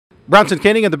Bronson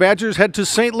Koenig and the Badgers head to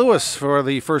St. Louis for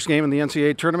the first game in the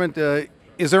NCAA tournament.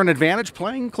 Is there an advantage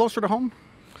playing closer to home?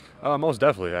 Most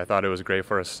definitely. I thought it was great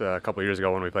for us a couple of years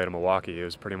ago when we played in Milwaukee. It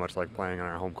was pretty much like playing on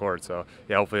our home court. So,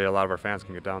 yeah, hopefully a lot of our fans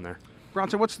can get down there.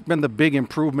 Bronson, what's been the big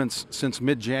improvements since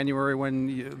mid-January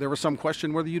when there was some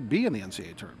question whether you'd be in the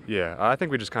NCAA tournament? Yeah, I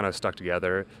think we just kind of stuck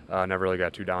together, never really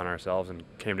got too down on ourselves, and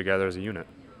came together as a unit.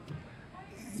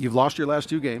 You've lost your last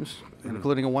 2 games,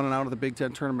 including a 1-and-out of the Big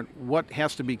Ten tournament. What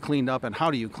has to be cleaned up, and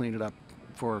how do you clean it up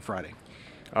for Friday?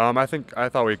 I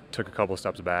thought we took a couple of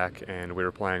steps back, and we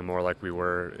were playing more like we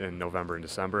were in November and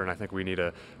December, and I think we need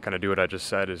to kind of do what I just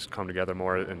said, is come together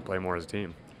more and play more as a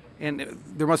team. And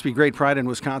there must be great pride in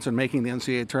Wisconsin making the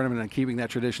NCAA tournament and keeping that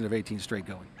tradition of 18 straight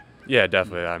going. Yeah,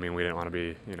 definitely. I mean, we didn't want to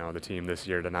be, the team this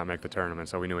year to not make the tournament,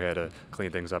 so we knew we had to clean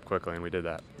things up quickly, and we did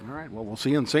that. All right, well, we'll see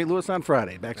you in St. Louis on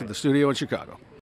Friday. Back to the studio in Chicago.